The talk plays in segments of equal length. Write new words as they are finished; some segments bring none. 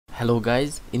Hello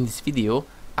guys, in this video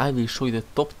I will show you the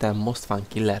top 10 most fun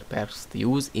killer perks to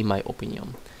use in my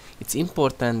opinion. It's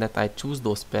important that I choose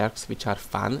those perks which are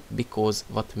fun because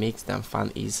what makes them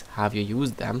fun is how you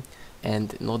use them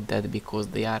and not that because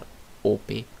they are OP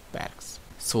perks.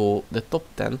 So the top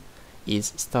 10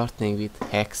 is starting with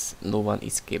Hex No One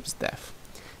Escapes Death.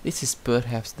 This is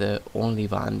perhaps the only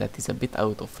one that is a bit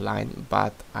out of line,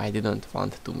 but I didn't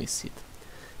want to miss it.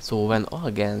 So when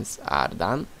all gens are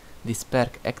done, this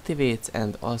perk activates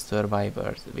and all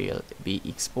survivors will be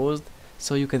exposed,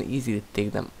 so you can easily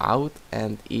take them out,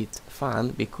 and it's fun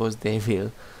because they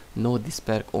will know this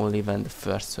perk only when the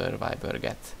first survivor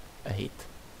gets a hit.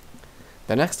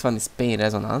 The next one is Pain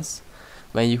Resonance.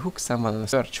 When you hook someone on a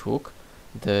search hook,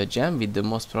 the gem with the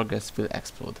most progress will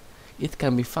explode. It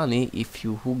can be funny if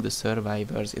you hook the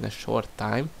survivors in a short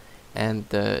time and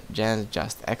the gens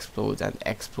just explodes,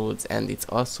 and it's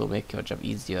also make your job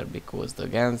easier because the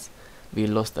gens will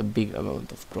lost a big amount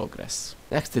of progress.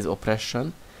 Next is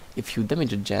Oppression. If you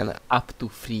damage a gen, up to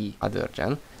 3 other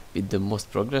gen with the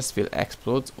most progress will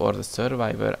explode, or the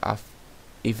survivor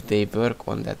if they work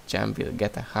on that gen will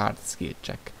get a hard skill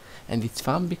check. And it's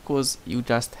fun because you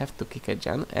just have to kick a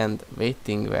gen and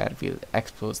waiting where will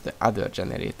explode the other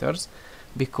generators,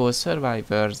 because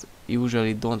survivors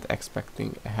usually don't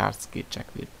expecting a hard skill check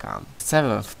will come.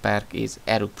 7th perk is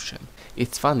Eruption.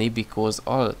 It's funny because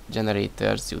all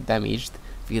generators you damaged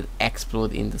will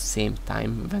explode in the same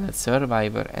time when a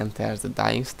survivor enters the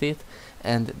dying state,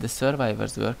 and the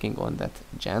survivors working on that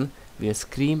gen will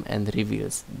scream and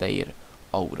reveals their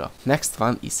aura. Next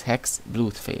one is Hex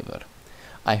Blood Favor.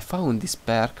 I found this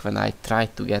perk when I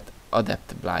tried to get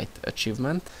Adept Blight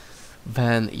achievement.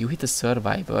 When you hit a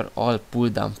survivor, all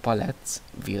pulldown pallets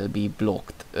will be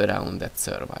blocked around that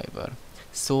survivor.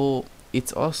 So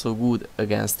it's also good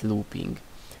against looping.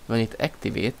 When it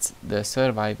activates, the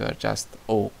survivor just,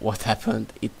 oh, what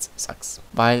happened, it sucks,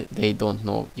 while they don't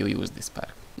know you use this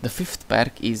perk. The 5th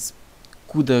perk is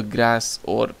Coup de Grace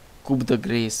or Coup de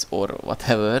Grace or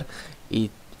whatever.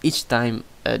 Each time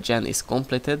a gen is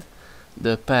completed,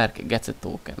 the perk gets a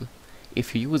token.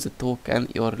 If you use a token,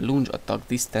 your lunge attack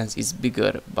distance is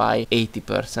bigger by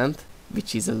 80%,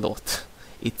 which is a lot.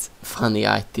 It's funny,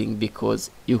 I think, because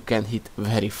you can hit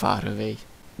very far away.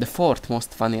 The 4th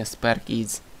most funniest perk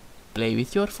is Play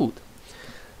with Your Food.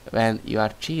 When you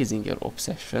are chasing your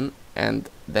obsession and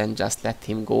then just let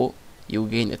him go, you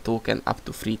gain a token up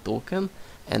to 3 token,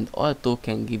 and all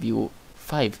token give you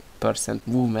 5%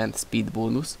 movement speed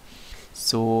bonus,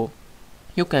 so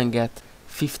you can get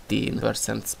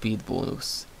 15% speed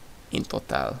bonus in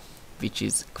total, which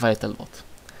is quite a lot.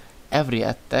 Every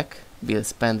attack will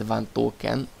spend 1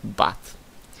 token, but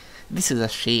this is a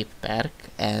shape perk,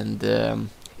 and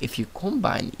if you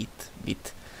combine it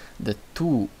with the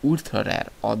 2 ultra rare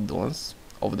add-ons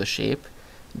of the shape,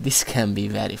 this can be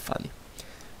very funny.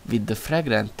 With the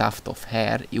Fragrant Tuft of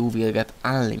Hair, you will get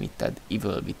unlimited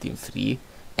Evil Within 3,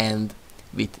 and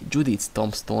with Judith's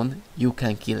Tombstone, you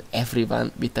can kill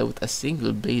everyone without a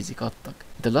single basic attack.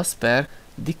 The last perk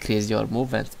decreases your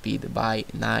movement speed by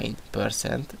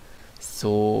 9%,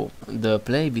 so the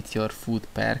Play with Your Food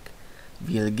perk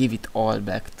will give it all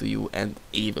back to you and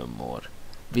even more.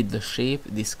 With the shape,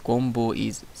 this combo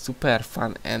is super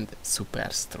fun and super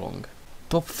strong.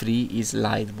 Top 3 is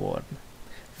Lightborn.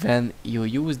 When you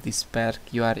use this perk,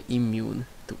 you are immune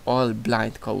to all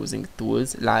blind causing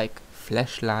tools like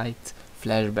flashlights,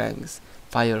 flashbangs,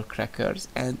 firecrackers,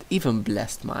 and even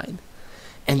blast mine.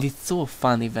 And it's so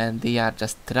funny when they are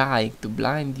just trying to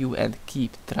blind you and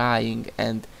keep trying,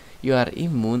 and you are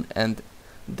immune and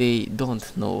they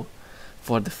don't know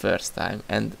for the first time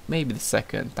and maybe the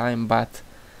second time, but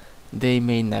they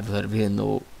may never will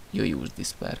know you use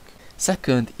this perk.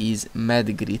 Second is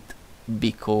Mad Grit,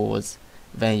 because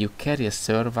when you carry a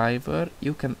survivor,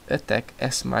 you can attack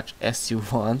as much as you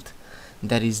want.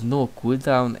 There is no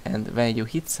cooldown, and when you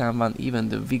hit someone, even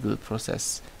the wiggle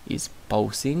process is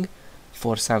pausing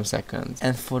for some seconds.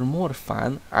 And for more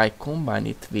fun, I combine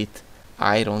it with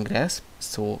Iron Grasp,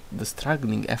 so the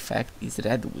struggling effect is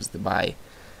reduced by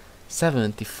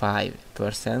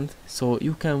 75%, so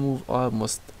you can move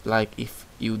almost like if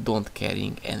you don't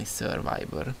carrying any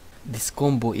survivor. This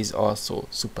combo is also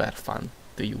super fun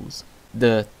to use.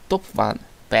 The top 1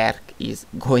 perk is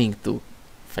going to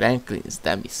Franklin's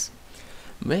Demise.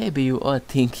 Maybe you are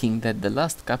thinking that the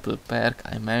last couple perk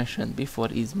I mentioned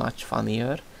before is much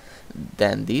funnier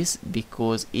than this,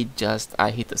 because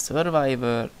I hit a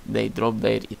survivor, they drop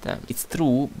their item. It's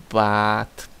true,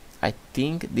 but I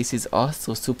think this is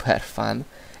also super fun,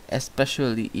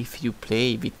 especially if you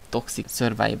play with toxic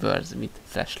survivors with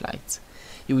flashlights.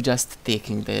 You just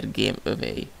taking their game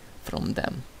away from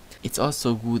them. It's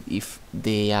also good if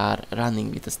they are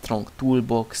running with a strong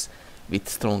toolbox, with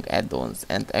strong add-ons,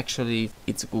 and actually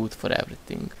it's good for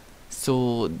everything.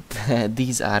 So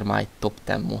these are my top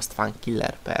 10 most fun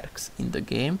killer perks in the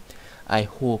game. I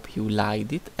hope you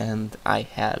liked it and I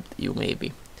helped you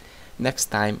maybe. Next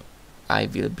time I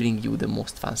will bring you the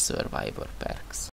most fun survivor perks.